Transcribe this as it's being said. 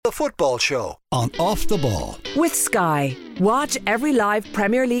The Football Show on Off the Ball. With Sky. Watch every live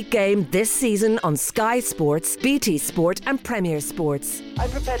Premier League game this season on Sky Sports, BT Sport and Premier Sports. I'm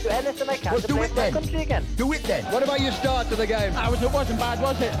prepared to do anything I can to play for my country again. Do it then. What about your start to the game? It wasn't bad,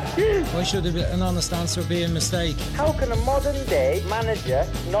 was it? Why should an honest answer be a mistake? How can a modern day manager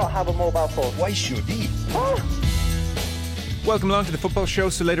not have a mobile phone? Why should he? Welcome along to the Football Show.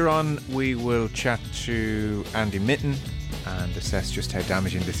 So later on we will chat to Andy Mitten and assess just how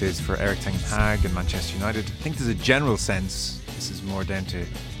damaging this is for Erik ten Hag and Manchester United. I think there's a general sense this is more down to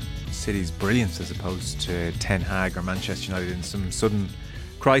City's brilliance as opposed to Ten Hag or Manchester United in some sudden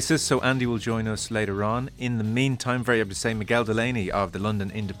crisis. So Andy will join us later on. In the meantime, very happy to say Miguel Delaney of the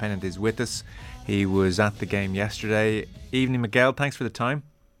London Independent is with us. He was at the game yesterday. Evening, Miguel. Thanks for the time.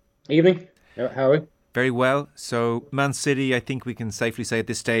 Evening. How are we? Very well. So Man City, I think we can safely say at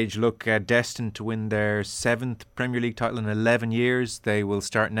this stage, look destined to win their 7th Premier League title in 11 years. They will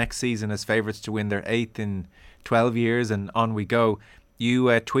start next season as favourites to win their 8th in 12 years, and on we go. You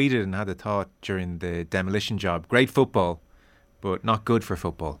tweeted and had a thought during the demolition job. Great football, but not good for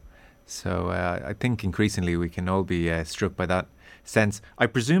football. So I think increasingly we can all be struck by that sense. I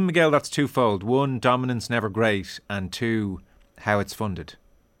presume, Miguel, that's twofold. One, dominance never great, and two, how it's funded.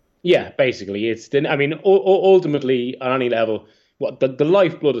 Yeah, basically, ultimately on any level, what the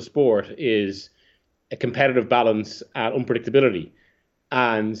lifeblood of sport is a competitive balance and unpredictability.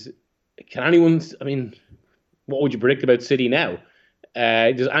 And can anyone? What would you predict about City now?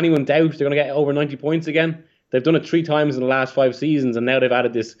 Does anyone doubt they're going to get over 90 points again? They've done it 3 times in the last 5 seasons, and now they've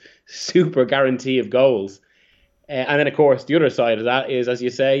added this super guarantee of goals. And then, of course, the other side of that is, as you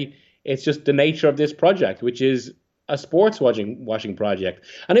say, it's just the nature of this project, which is a sports washing project.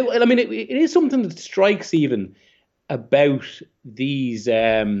 And it is something that strikes even about these,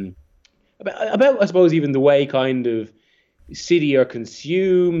 about I suppose even the way kind of City are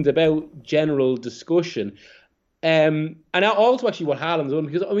consumed, about general discussion. And also actually what Haaland's done,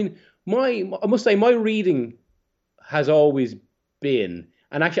 because I must say my reading has always been,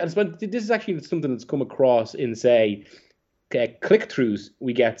 and actually this is actually something that's come across in, say, click-throughs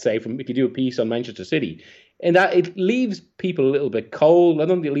we get, say, from if you do a piece on Manchester City, and that it leaves people a little bit cold. I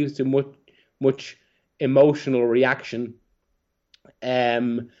don't think it leaves too much emotional reaction.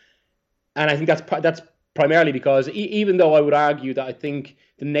 And I think that's primarily because even though I would argue that I think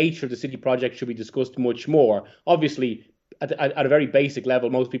the nature of the City project should be discussed much more, obviously at a very basic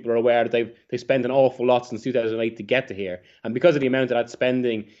level, most people are aware that they spent an awful lot since 2008 to get to here. And because of the amount of that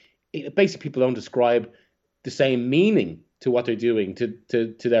spending, basically people don't describe the same meaning to what they're doing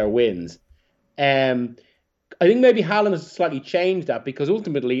to their wins. I think maybe Haaland has slightly changed that, because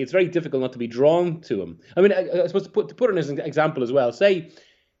ultimately it's very difficult not to be drawn to him. I suppose to put it as an example as well, say,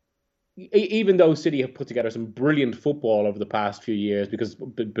 even though City have put together some brilliant football over the past few years, because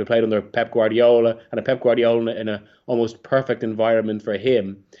they played under Pep Guardiola, and a Pep Guardiola in a almost perfect environment for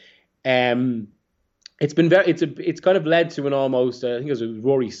him, it's kind of led to an almost, I think it was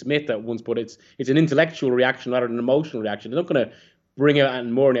Rory Smith that once put it's an intellectual reaction rather than an emotional reaction. They're not going to bring it out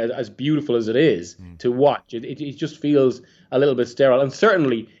more as beautiful as it is to watch. It just feels a little bit sterile. And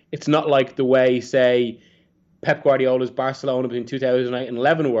certainly it's not like the way, say, Pep Guardiola's Barcelona between 2008 and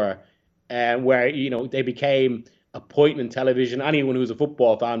 11 were, where, they became appointment television. Anyone who was a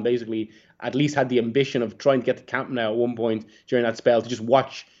football fan basically at least had the ambition of trying to get to Camp Nou at one point during that spell to just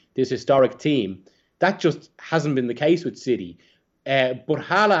watch this historic team. That just hasn't been the case with City. But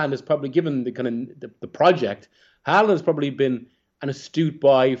Haaland has probably, given the kind of the project, Haaland has probably been an astute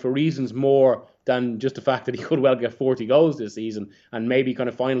buy for reasons more than just the fact that he could well get 40 goals this season and maybe kind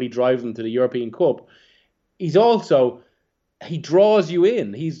of finally drive them to the European Cup. He draws you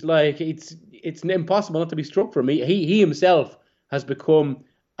in. He's like, it's impossible not to be struck from him. He himself has become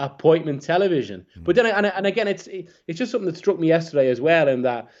appointment television. But then, and again, it's just something that struck me yesterday as well, in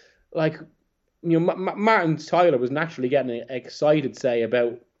that, like, Martin Tyler was naturally getting excited, say,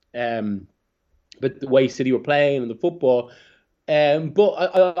 about the way City were playing and the football. But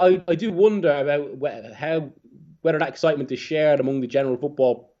I do wonder about whether that excitement is shared among the general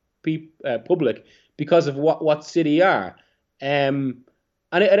football public because of what City are. And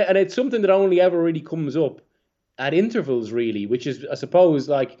it's something that only ever really comes up at intervals, really, which is, I suppose,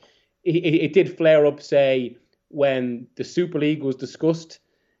 like it did flare up, say, when the Super League was discussed.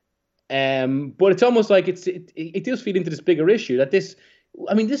 But it's almost like it does feed into this bigger issue that this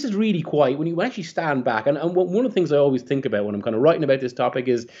is really quite, when you actually stand back, and one of the things I always think about when I'm kind of writing about this topic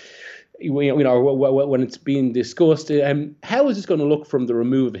is, when it's being discussed, how is this going to look from the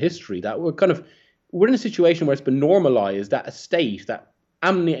remove of history? That we're in a situation where it's been normalised that a state that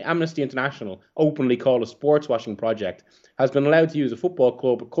Amnesty International openly call a sports washing project has been allowed to use a football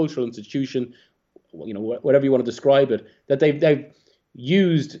club, a cultural institution, whatever you want to describe it, that they've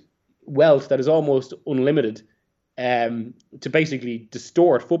used wealth that is almost unlimited to basically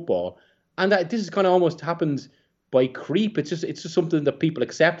distort football, and that this has kind of almost happened by creep. It's just something that people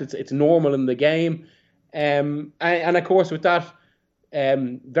accept. It's normal in the game, and of course with that,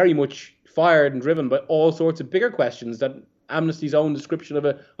 very much fired and driven by all sorts of bigger questions that Amnesty's own description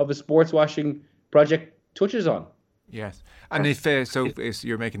of a sports washing project touches on. Yes, and if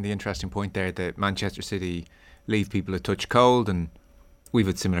you're making the interesting point there that Manchester City leave people a touch cold, and we've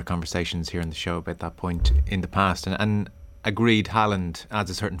had similar conversations here on the show about that point in the past, and agreed Haaland adds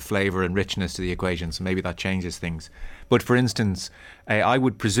a certain flavour and richness to the equation, so maybe that changes things. But for instance, I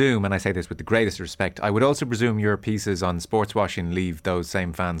would presume, and I say this with the greatest respect, I would also presume your pieces on sports washing leave those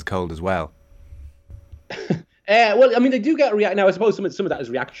same fans cold as well. Well, I mean, they do get react now. I suppose some of that is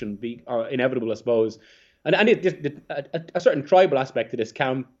reaction, or inevitable, I suppose, and a certain tribal aspect to this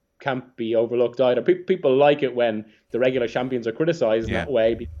can't be overlooked either. People like it when the regular champions are criticised in that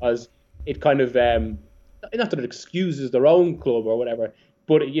way, because it kind of not that it excuses their own club or whatever,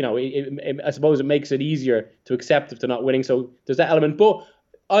 but I suppose it makes it easier to accept if they're not winning. So there's that element. But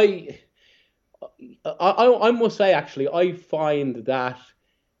I must say, actually, I find that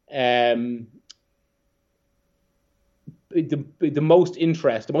the most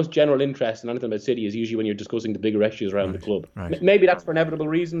general interest in anything about City is usually when you're discussing the bigger issues around the club. Right. Maybe that's for inevitable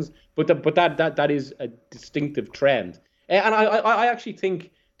reasons, but that is a distinctive trend. And I actually think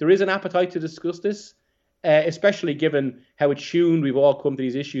there is an appetite to discuss this, especially given how attuned we've all come to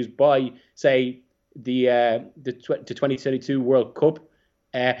these issues by, say, the 2022 World Cup.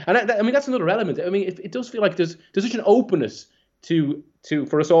 And I mean, that's another element. I mean, it does feel like there's such an openness to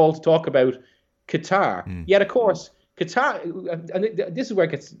for us all to talk about Qatar. Yet, of course, Qatar, and this is where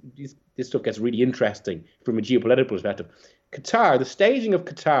this stuff gets really interesting from a geopolitical perspective. Qatar, the staging of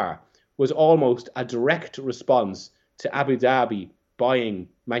Qatar was almost a direct response to Abu Dhabi buying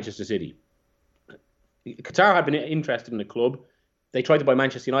Manchester City. Qatar had been interested in the club. They tried to buy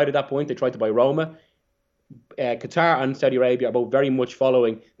Manchester United at that point. They tried to buy Roma. Qatar and Saudi Arabia are both very much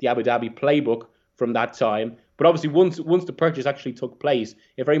following the Abu Dhabi playbook from that time. But obviously, once the purchase actually took place,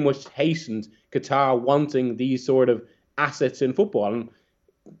 it very much hastened Qatar wanting these sort of assets in football. And,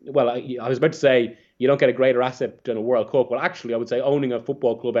 well, I was about to say you don't get a greater asset than a World Cup. Well, actually, I would say owning a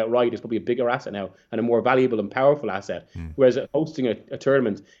football club outright is probably a bigger asset now and a more valuable and powerful asset. Whereas hosting a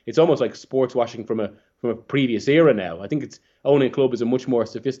tournament, it's almost like sports washing from a previous era now. I think it's owning a club is a much more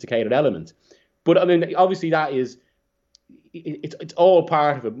sophisticated element. But I mean, obviously, that is it's all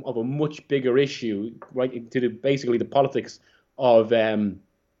part of a much bigger issue, right? To basically the politics of the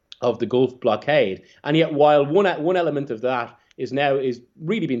Gulf blockade. And yet, while one element of that is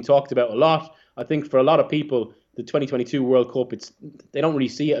really being talked about a lot, I think for a lot of people, the 2022 World Cup, they don't really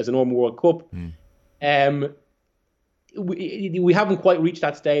see it as a normal World Cup. We haven't quite reached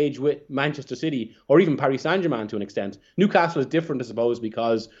that stage with Manchester City or even Paris Saint-Germain to an extent. Newcastle is different, I suppose,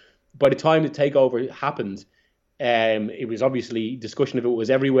 because by the time the takeover happened, it was obviously discussion of it was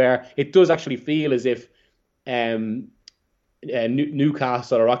everywhere. It does actually feel as if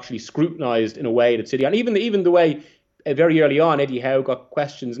Newcastle are actually scrutinised in a way that City, and even the way very early on Eddie Howe got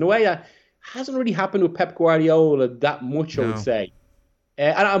questions in a way that hasn't really happened with Pep Guardiola that much, I would say.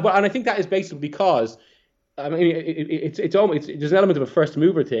 And I think that is basically because, I mean, there's an element of a first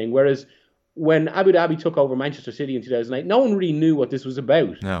mover thing, whereas when Abu Dhabi took over Manchester City in 2008, no one really knew what this was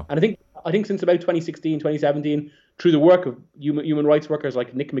about. No. And I think since about 2016, 2017, through the work of human rights workers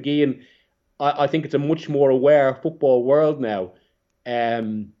like Nick McGeehan, I think it's a much more aware football world now.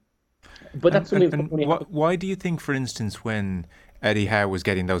 But that's something. Why do you think, for instance, when Eddie Howe was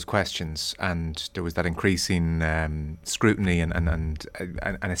getting those questions and there was that increasing scrutiny and a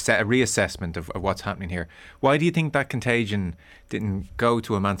reassessment of what's happening here, why do you think that contagion didn't go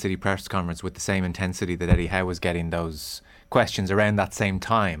to a Man City press conference with the same intensity that Eddie Howe was getting those questions around that same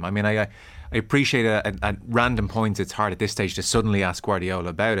time? I mean, I appreciate at random points it's hard at this stage to suddenly ask Guardiola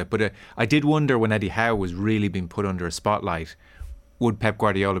about it, but I did wonder when Eddie Howe was really being put under a spotlight, would Pep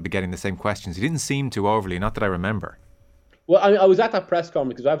Guardiola be getting the same questions? He didn't seem to overly, not that I remember. Well, I was at that press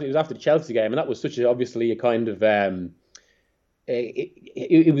conference because it was after the Chelsea game, and that was obviously a kind of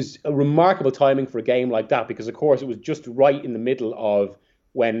it was a remarkable timing for a game like that, because of course it was just right in the middle of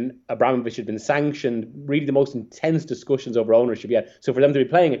when Abramovich had been sanctioned, really the most intense discussions over ownership yet. So for them to be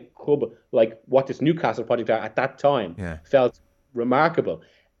playing a club like what this Newcastle project are at that time felt remarkable.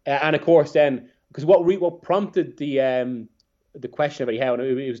 And of course then, because what prompted the question of Eddie Howe, and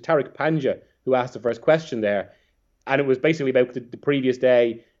it was Tariq Panja who asked the first question there. And it was basically about the previous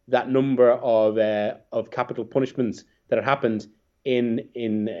day, that number of capital punishments that had happened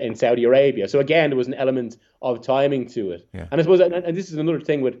in Saudi Arabia. So again, there was an element of timing to it. Yeah. And I suppose, and this is another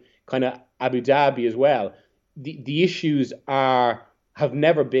thing with kind of Abu Dhabi as well. The issues have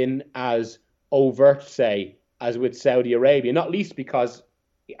never been as overt, say, as with Saudi Arabia, not least because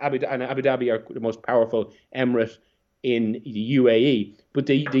Abu Dhabi are the most powerful emirate in the UAE. But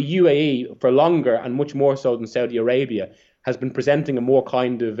the UAE, for longer and much more so than Saudi Arabia, has been presenting a more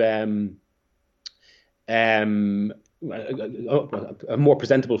kind of a more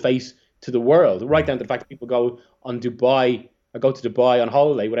presentable face to the world, right down to the fact that people go to Dubai on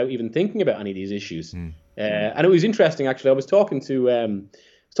holiday without even thinking about any of these issues. And it was interesting, actually. I was talking to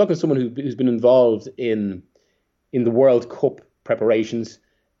someone who's been involved in the World Cup preparations.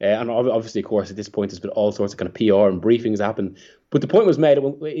 And obviously, of course, at this point, there's been all sorts of kind of PR and briefings happen. But the point was made,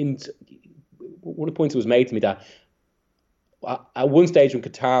 one of the points that was made to me that at one stage when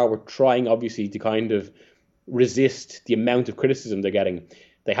Qatar were trying, obviously, to kind of resist the amount of criticism they're getting,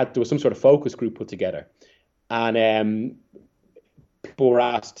 there was some sort of focus group put together. And people were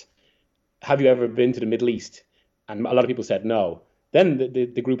asked, have you ever been to the Middle East? And a lot of people said no. Then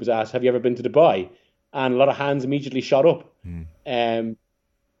the group was asked, have you ever been to Dubai? And a lot of hands immediately shot up. And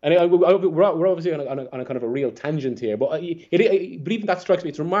we're obviously on a kind of a real tangent here, but even that strikes me.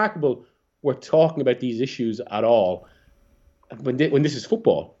 It's remarkable we're talking about these issues at all when this is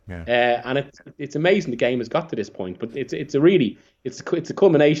football. Yeah. And it's amazing the game has got to this point, but it's a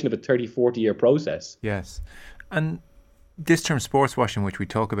culmination of a 30-40 year process. Yes, and this term sports washing, which we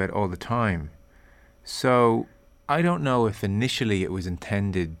talk about all the time. So I don't know if initially it was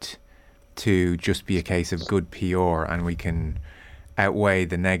intended to just be a case of good PR, and we can outweigh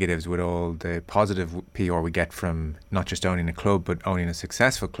the negatives with all the positive PR we get from not just owning a club but owning a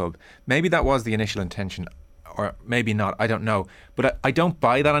successful club. Maybe that was the initial intention, or maybe not. I don't know, but I don't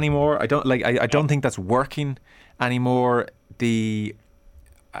buy that anymore. I don't think that's working anymore. The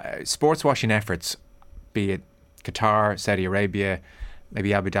sports washing efforts, be it Qatar, Saudi Arabia,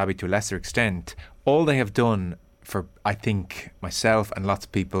 maybe Abu Dhabi to a lesser extent, all they have done for, I think, myself and lots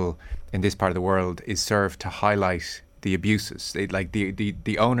of people in this part of the world is serve to highlight the abuses.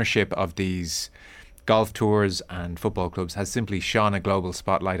 The ownership of these golf tours and football clubs has simply shone a global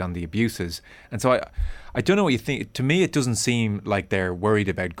spotlight on the abuses. And so I don't know what you think. To me, it doesn't seem like they're worried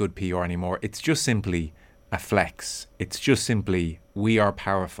about good PR anymore. It's just simply a flex. It's just simply, we are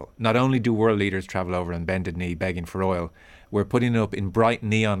powerful. Not only do world leaders travel over on bended knee begging for oil, we're putting it up in bright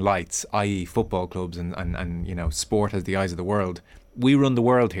neon lights, i.e. football clubs and sport as the eyes of the world. We run the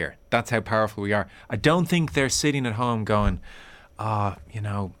world here. That's how powerful we are. I don't think they're sitting at home going,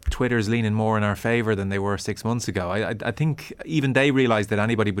 Twitter's leaning more in our favour than they were 6 months ago. I think even they realise that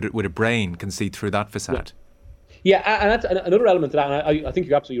anybody with a brain can see through that facade. Yeah, and that's another element to that. And I think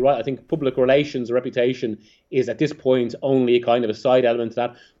you're absolutely right. I think public relations, reputation is at this point only a kind of a side element to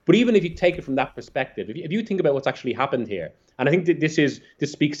that. But even if you take it from that perspective, if you think about what's actually happened here, and I think that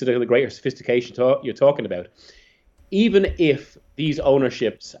this speaks to the greater sophistication you're talking about. Even if these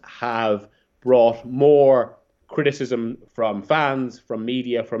ownerships have brought more criticism from fans, from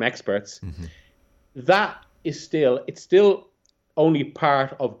media, from experts, that is still only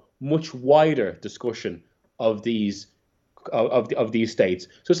part of much wider discussion of these states.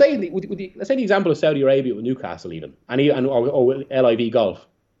 So let's say the example of Saudi Arabia with Newcastle even, or with LIV Golf,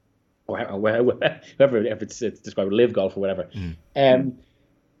 or whoever it's described, Live Golf or whatever.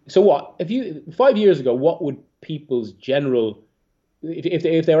 So what, 5 years ago, what would people's general,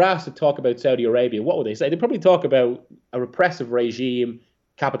 if they were asked to talk about Saudi Arabia, what would they say? They'd probably talk about a repressive regime,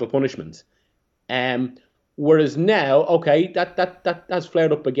 capital punishment. Whereas now, okay, that has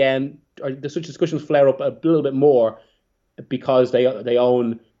flared up again, or such discussions flare up a little bit more because they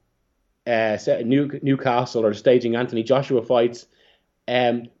own Newcastle or staging Anthony Joshua fights.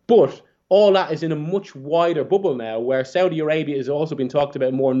 But all that is in a much wider bubble now, where Saudi Arabia is also being talked about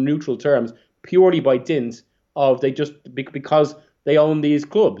in more neutral terms, purely by dint of because they own these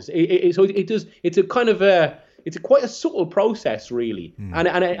clubs. It's quite a subtle process, really, and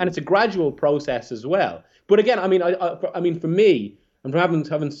it's a gradual process as well. But again, I mean, for me, and from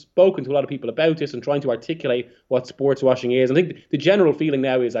having spoken to a lot of people about this and trying to articulate what sports washing is, I think the general feeling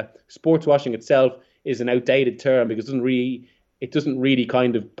now is that sports washing itself is an outdated term because it doesn't really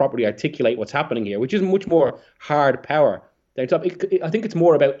kind of properly articulate what's happening here, which is much more hard power. I think it's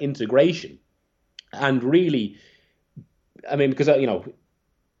more about integration. And really, I mean, because,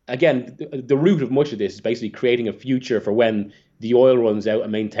 again, the root of much of this is basically creating a future for when the oil runs out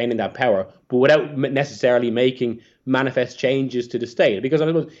and maintaining that power, but without necessarily making manifest changes to the state. Because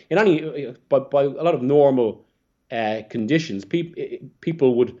by a lot of normal conditions,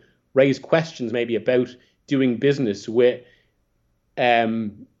 people would raise questions maybe about doing business with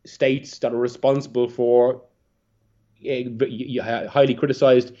states that are responsible for highly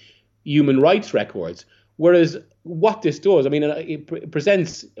criticised human rights records. Whereas what this does, I mean, it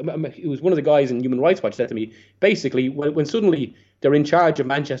presents, it was one of the guys in Human Rights Watch said to me, basically, when suddenly they're in charge of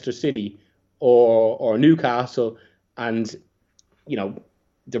Manchester City or Newcastle, and, you know,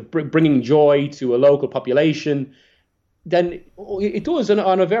 they're bringing joy to a local population, then it does,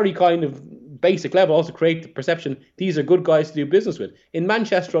 on a very kind of basic level, also create the perception these are good guys to do business with. In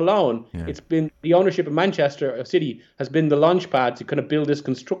Manchester alone, it's been the ownership of Manchester City has been the launchpad to kind of build this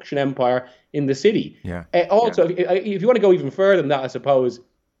construction empire in the city. If you want to go even further than that, I suppose,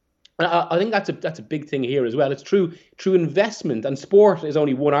 I think that's a big thing here as well. It's true investment, and sport is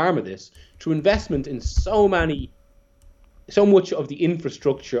only one arm of this. True investment in so much of the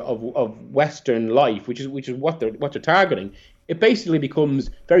infrastructure of Western life, which is what they're targeting. It basically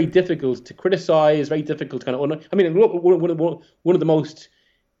becomes very difficult to criticize, very difficult to kind of. I mean, one of the most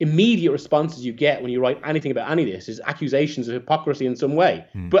immediate responses you get when you write anything about any of this is accusations of hypocrisy in some way.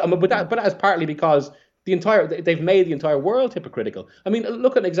 But that is partly because they've made the entire world hypocritical. I mean,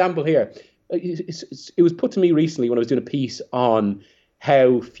 look at an example here. It was put to me recently when I was doing a piece on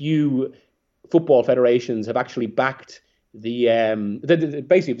how few football federations have actually backed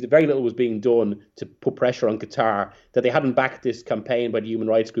basically very little was being done to put pressure on Qatar, that they hadn't backed this campaign by the human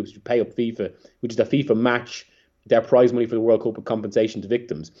rights groups to pay up FIFA, which is the FIFA match their prize money for the World Cup with compensation to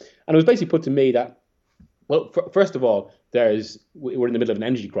victims. And it was basically put to me that, well, first of all, we're in the middle of an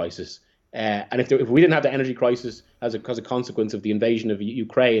energy crisis. And if we didn't have the energy crisis as a consequence of the invasion of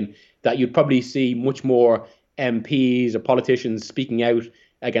Ukraine, that you'd probably see much more MPs or politicians speaking out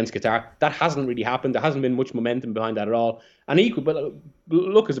against Qatar. That hasn't really happened. There hasn't been much momentum behind that at all. And but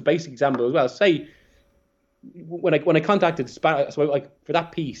look, as a basic example as well, say when I contacted for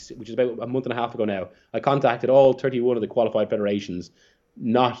that piece, which is about a month and a half ago now, I contacted all 31 of the qualified federations,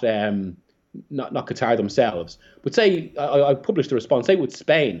 not Qatar themselves. But say I published a response. Say with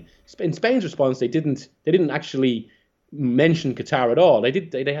Spain. In Spain's response, they didn't actually mention Qatar at all. They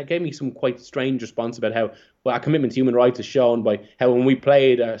gave me some quite strange response about how our commitment to human rights is shown by how when we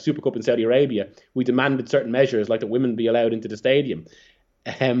played a Super Cup in Saudi Arabia, we demanded certain measures like that women be allowed into the stadium.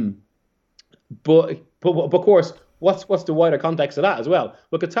 But of course, what's the wider context of that as well?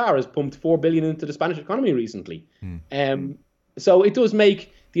 Well, Qatar has pumped $4 billion into the Spanish economy recently. So it does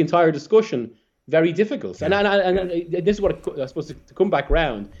make the entire discussion very difficult. And this is what I suppose to come back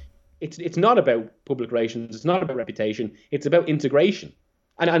round. It's not about public relations. It's not about reputation. It's about integration.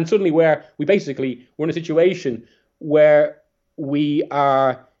 And suddenly we're in a situation where we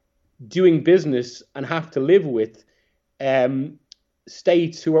are doing business and have to live with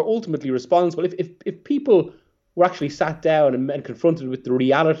states who are ultimately responsible. If people were actually sat down and confronted with the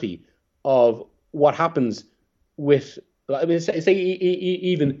reality of what happens with, I mean, say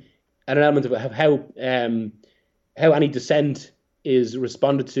even at an element of how any dissent is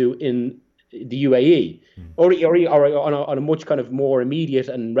responded to in the UAE, or on a much kind of more immediate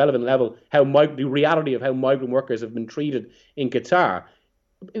and relevant level, the reality of how migrant workers have been treated in Qatar,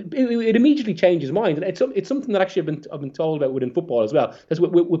 it immediately changes mind. And it's something that actually I've been told about within football as well. That's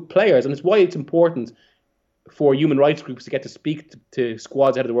with players, and it's why it's important for human rights groups to get to speak to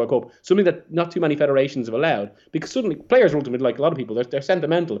squads ahead of the World Cup, something that not too many federations have allowed, because suddenly players are ultimately, like a lot of people, they're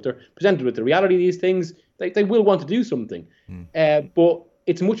sentimental. If they're presented with the reality of these things, they will want to do something. But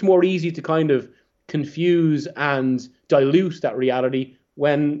it's much more easy to kind of confuse and dilute that reality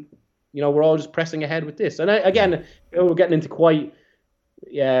when, we're all just pressing ahead with this. And again, we're getting into quite,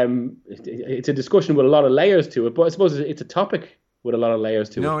 it's a discussion with a lot of layers to it, but I suppose it's a topic with a lot of layers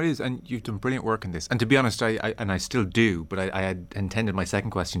to it. No, it is, and you've done brilliant work in this. And to be honest, I still do, but I had intended my second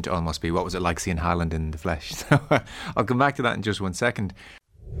question to almost be, what was it like seeing Haaland in the flesh? So I'll come back to that in just 1 second.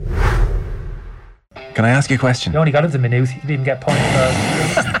 Can I ask you a question? You only got into minute. You didn't even get points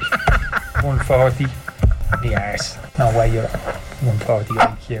for 140. The arse. No way you're 140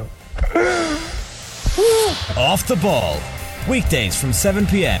 IQ. Off the Ball. Weekdays from 7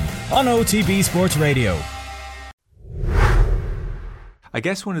 p.m. on OTB Sports Radio. I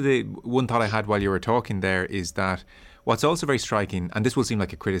guess one thought I had while you were talking there is that what's also very striking, and this will seem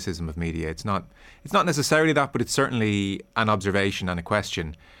like a criticism of media, it's not necessarily that, but it's certainly an observation and a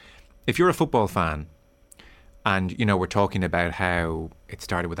question. If you're a football fan, and we're talking about how it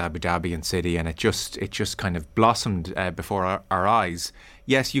started with Abu Dhabi and City, and it just kind of blossomed before our eyes.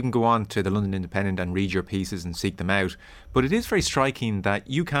 Yes, you can go on to the London Independent and read your pieces and seek them out, but it is very striking that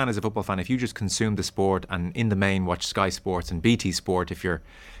you can, as a football fan, if you just consume the sport and in the main watch Sky Sports and BT Sport, if you're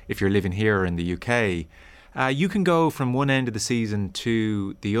living here in the UK, You can go from one end of the season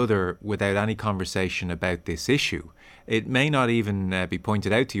to the other without any conversation about this issue. It may not even be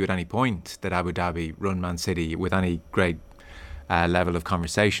pointed out to you at any point that Abu Dhabi run Man City with any great level of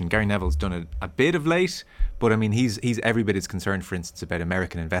conversation. Gary Neville's done it a bit of late, but I mean he's every bit as concerned, for instance, about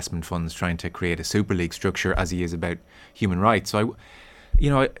American investment funds trying to create a Super League structure as he is about human rights. So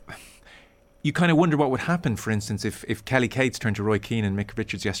you kind of wonder what would happen, for instance, if Kelly Cates turned to Roy Keane and Mick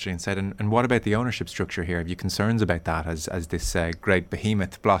Richards yesterday and said, and what about the ownership structure here? Have you concerns about that as this great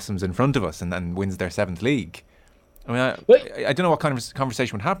behemoth blossoms in front of us and wins their 7th league? I mean, I don't know what kind of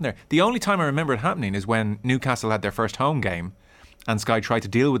conversation would happen there. The only time I remember it happening is when Newcastle had their first home game and Sky tried to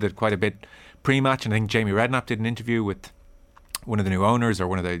deal with it quite a bit pre-match, and I think Jamie Redknapp did an interview with one of the new owners or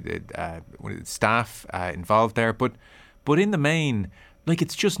one of the staff involved there. But in the main, like,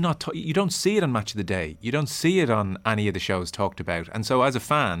 it's just not... you don't see it on Match of the Day. You don't see it on any of the shows talked about. And so as a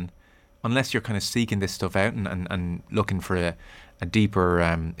fan, unless you're kind of seeking this stuff out and looking for a deeper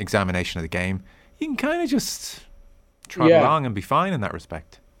examination of the game, you can kind of just trot along and be fine in that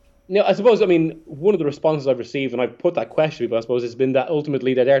respect. No, I suppose, I mean, one of the responses I've received, and I've put that question to people, I suppose, has been that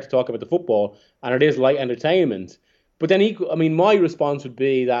ultimately they're there to talk about the football, and it is light entertainment. But then, my response would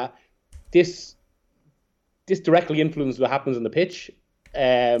be that this directly influences what happens on the pitch.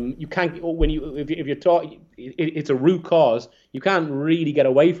 You can't, if you're taught it's a root cause, you can't really get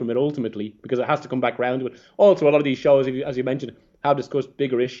away from it ultimately, because it has to come back round to it. Also, a lot of these shows, as you mentioned, have discussed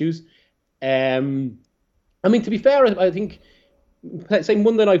bigger issues. I mean, to be fair, I think, say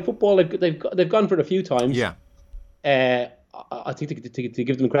Monday Night Football, they've gone for it a few times. Yeah. I think to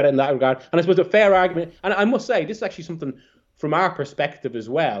give them credit in that regard, and I suppose a fair argument. And I must say, this is actually something from our perspective as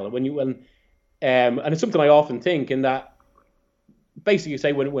well. And it's something I often think, in that basically,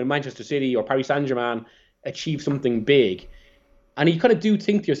 say when Manchester City or Paris Saint-Germain achieve something big, and you kind of do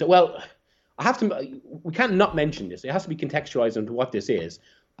think to yourself, well, we can't not mention this. It has to be contextualized into what this is.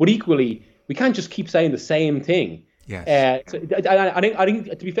 But equally, we can't just keep saying the same thing. Yes. I think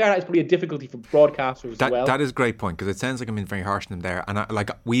to be fair, it's probably a difficulty for broadcasters as well. That is a great point, because it sounds like I'm being very harsh on them there.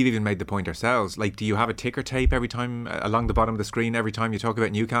 And we've even made the point ourselves. Like, do you have a ticker tape every time along the bottom of the screen every time you talk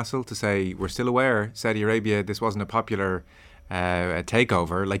about Newcastle to say, we're still aware, Saudi Arabia, this wasn't a popular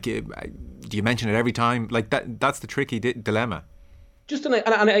takeover? Like, do you mention it every time? Like, that's the tricky dilemma. Just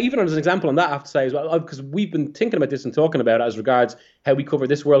and even as an example on that, I have to say as well, because we've been thinking about this and talking about it as regards how we cover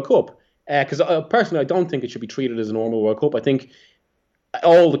this World Cup. Because personally, I don't think it should be treated as a normal World Cup. I think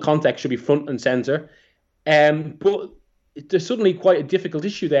all the context should be front and centre. But there's suddenly quite a difficult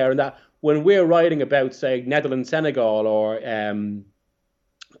issue there, in that when we're writing about, say, Netherlands, Senegal, or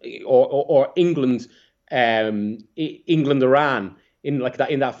England, England, Iran in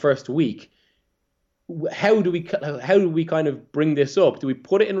that first week, how do we kind of bring this up? Do we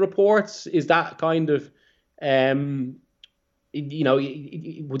put it in reports? Is that kind of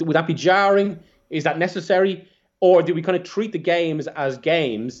would that be jarring? Is that necessary? Or do we kind of treat the games as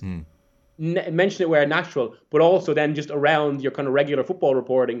games, mention it where natural, but also then just around your kind of regular football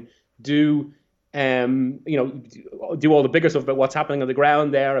reporting, do all the bigger stuff about what's happening on the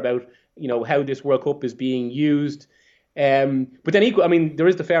ground there, about how this World Cup is being used. But then there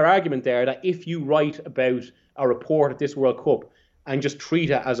is the fair argument there that if you write about a report at this World Cup and just treat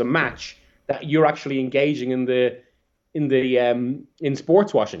it as a match, that you're actually engaging in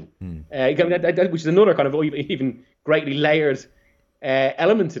sports washing, which is another kind of even greatly layered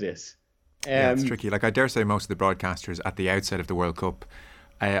element to this. It's tricky. Like, I dare say most of the broadcasters at the outset of the World Cup,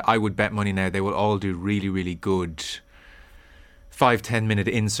 I would bet money now they will all do really, really good 5-10 minute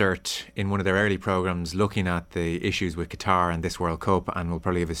insert in one of their early programmes looking at the issues with Qatar and this World Cup, and we'll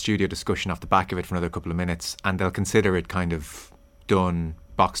probably have a studio discussion off the back of it for another couple of minutes, and they'll consider it kind of done,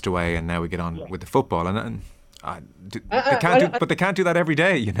 boxed away, and now we get on with the football. They can't do that every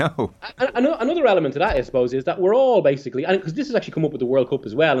day, Another element to that, I suppose, is that we're all basically, and because this has actually come up with the World Cup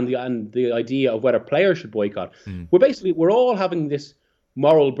as well, and the idea of whether players should boycott. We're all having this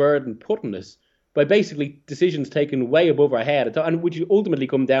moral burden put on us by basically decisions taken way above our head, and which ultimately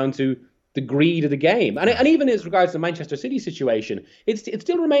come down to the greed of the game. And even as regards to the Manchester City situation, it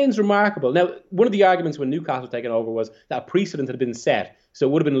still remains remarkable. Now, one of the arguments when Newcastle was taken over was that a precedent had been set, so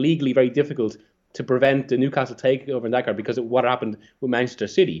it would have been legally very difficult to prevent the Newcastle takeover in that regard because of what happened with Manchester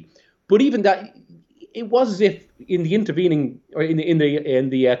City. But even that, it was as if in the intervening, or in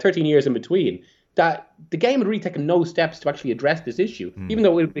the 13 years in between, that the game had really taken no steps to actually address this issue, even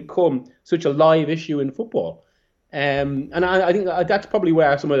though it had become such a live issue in football. And I think that's probably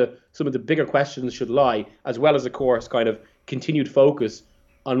where some of the bigger questions should lie, as well as, of course, kind of continued focus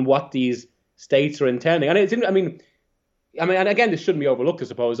on what these states are intending. And I mean, and again, this shouldn't be overlooked, I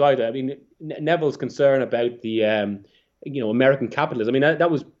suppose, either. I mean, Neville's concern about the, American capitalism. I mean,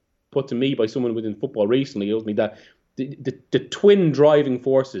 that was put to me by someone within football recently. He told me that the twin driving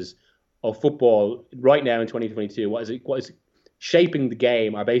forces of football right now in 2022, what is shaping the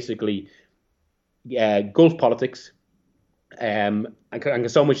game, are basically Gulf politics, and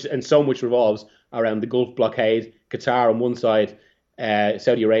so much revolves around the Gulf blockade, Qatar on one side,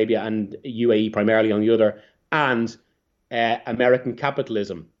 Saudi Arabia and UAE primarily on the other, and American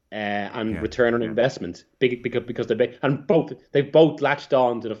capitalism and return on investment, because they're big, and they've both latched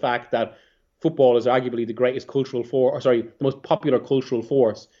on to the fact that football is arguably the greatest the most popular cultural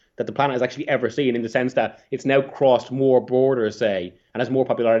force that the planet has actually ever seen, in the sense that it's now crossed more borders, say, and has more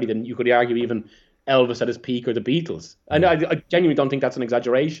popularity than you could argue even Elvis at his peak or the Beatles. And I genuinely don't think that's an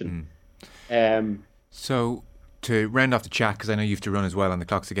exaggeration. So, to round off the chat, because I know you have to run as well and the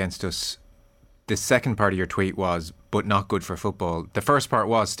clock's against us, the second part of your tweet was, but not good for football. The first part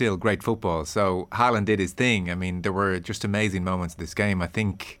was still great football. So Haaland did his thing. I mean, there were just amazing moments of this game. I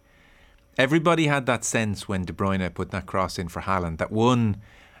think everybody had that sense when De Bruyne put that cross in for Haaland, that one,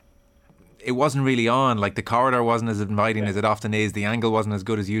 it wasn't really on. Like, the corridor wasn't as inviting as it often is. The angle wasn't as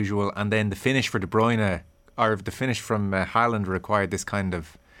good as usual. And then the finish for De Bruyne, or the finish from Haaland, required this kind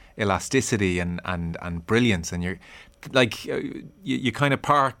of elasticity and brilliance. And you're like, you kind of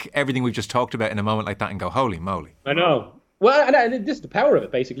park everything we've just talked about in a moment like that and go, holy moly. I know. Well, and this is the power of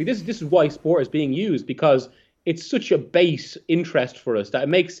it, basically. This is why sport is being used, because it's such a base interest for us that it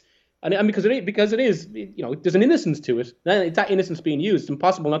makes, and because it is, there's an innocence to it. And it's that innocence being used. It's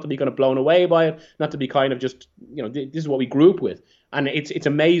impossible not to be kind of blown away by it, not to be kind of just, this is what we grew up with, and it's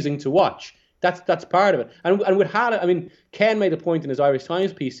amazing to watch. That's part of it. And with Haaland, I mean, Ken made a point in his Irish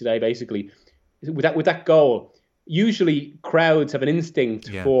Times piece today, basically, with that goal. Usually, crowds have an instinct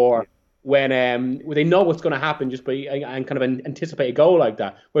for when they know what's going to happen just by and kind of anticipate a goal like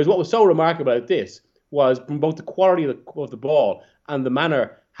that. Whereas what was so remarkable about this was from both the quality of the ball and the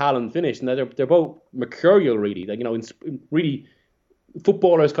manner Haaland finished, and they're both mercurial, really. Like, really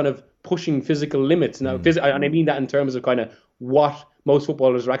footballers kind of pushing physical limits. Now, and I mean that in terms of kind of what most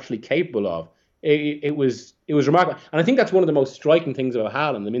footballers are actually capable of. It was remarkable, and I think that's one of the most striking things about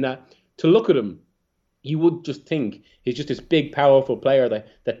Haaland. I mean, that to look at him, you would just think he's just this big, powerful player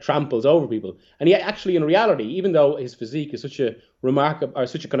that tramples over people. And yet, actually, in reality, even though his physique is such a remarkable, or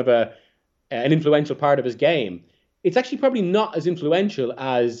such a kind of an influential part of his game, it's actually probably not as influential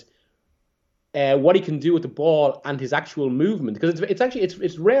as what he can do with the ball and his actual movement. Because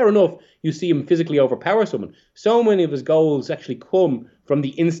it's rare enough you see him physically overpower someone. So many of his goals actually come from the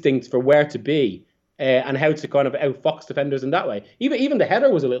instinct for where to be. And how to kind of outfox defenders in that way. Even the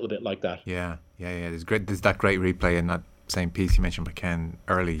header was a little bit like that. Yeah. There's that great replay in that same piece you mentioned by Ken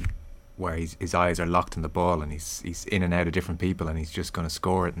early, where his eyes are locked on the ball and he's in and out of different people and he's just going to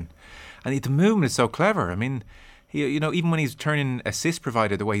score it. And the movement is so clever. I mean, even when he's turning assist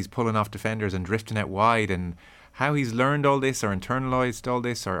provider, the way he's pulling off defenders and drifting out wide, and how he's learned all this or internalized all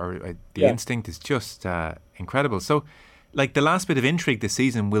this, or the instinct is just incredible. So, like, the last bit of intrigue this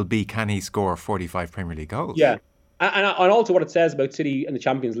season will be, can he score 45 Premier League goals? Yeah, and also what it says about City and the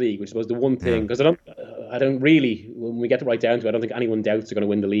Champions League, which was the one thing, because I don't really, when we get right down to it, I don't think anyone doubts they're going to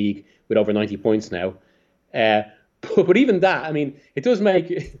win the league with over 90 points now. But even that, I mean, it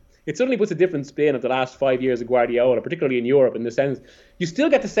suddenly puts a different spin of the last 5 years of Guardiola, particularly in Europe, in the sense, you still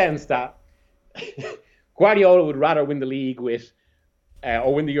get the sense that Guardiola would rather win the league with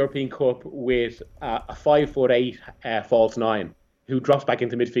or win the European Cup with a 5'8" false nine who drops back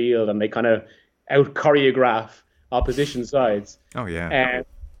into midfield and they kind of out choreograph opposition sides. Oh yeah.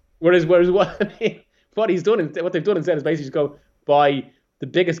 Whereas what they've done instead is basically just go buy the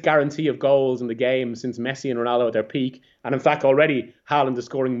biggest guarantee of goals in the game since Messi and Ronaldo at their peak, and in fact already Haaland is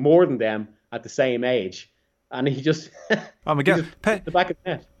scoring more than them at the same age, and he just oh my god, the back of the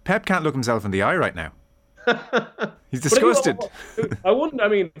net. Pep can't look himself in the eye right now. He's disgusted. I wouldn't. I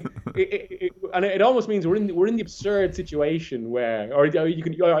mean, it almost means we're in the absurd situation where, I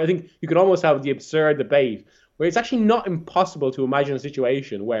think you could almost have the absurd debate where it's actually not impossible to imagine a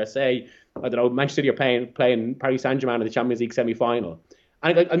situation where, say, I don't know, Manchester City are playing Paris Saint-Germain in the Champions League semi-final,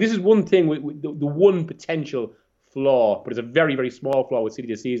 and this is one thing with the one potential flaw, but it's a very, very small flaw with City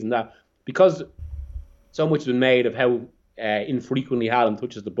this season, that because so much has been made of how infrequently Haaland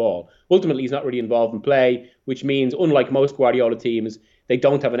touches the ball. Ultimately, he's not really involved in play, which means, unlike most Guardiola teams, they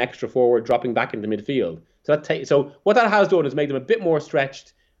don't have an extra forward dropping back into midfield. So what that has done is made them a bit more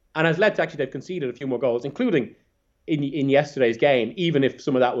stretched, and has led to actually they've conceded a few more goals, including in yesterday's game, even if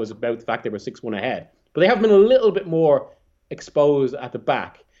some of that was about the fact they were 6-1 ahead. But they have been a little bit more exposed at the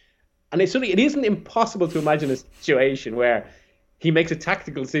back. And it isn't impossible to imagine a situation where he makes a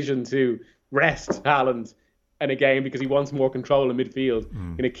tactical decision to rest Haaland in a game because he wants more control in midfield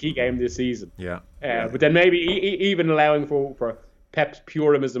in a key game this season. But then maybe even allowing for Pep's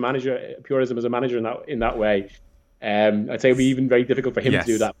purism as a manager in that way, I'd say it would be even very difficult for him to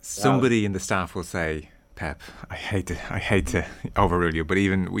do that. Somebody in the staff will say, Pep, I hate to overrule you, but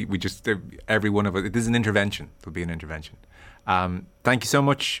even we just, every one of us, this is an intervention. There'll be an intervention. Thank you so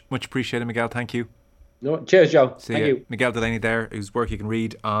much. Much appreciated, Miguel. Thank you. No, cheers, Joe. Thank you. Miguel Delaney there, whose work you can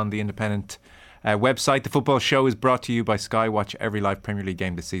read on the Independent website. The Football Show is brought to you by Sky. Watch every live Premier League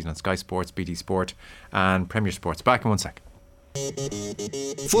game this season on Sky Sports, BT Sport and Premier Sports. Back in 1 sec.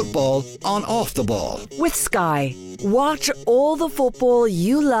 Football on Off the Ball. With Sky. Watch all the football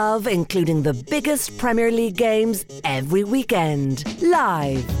you love, including the biggest Premier League games every weekend.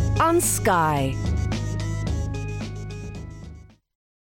 Live on Sky.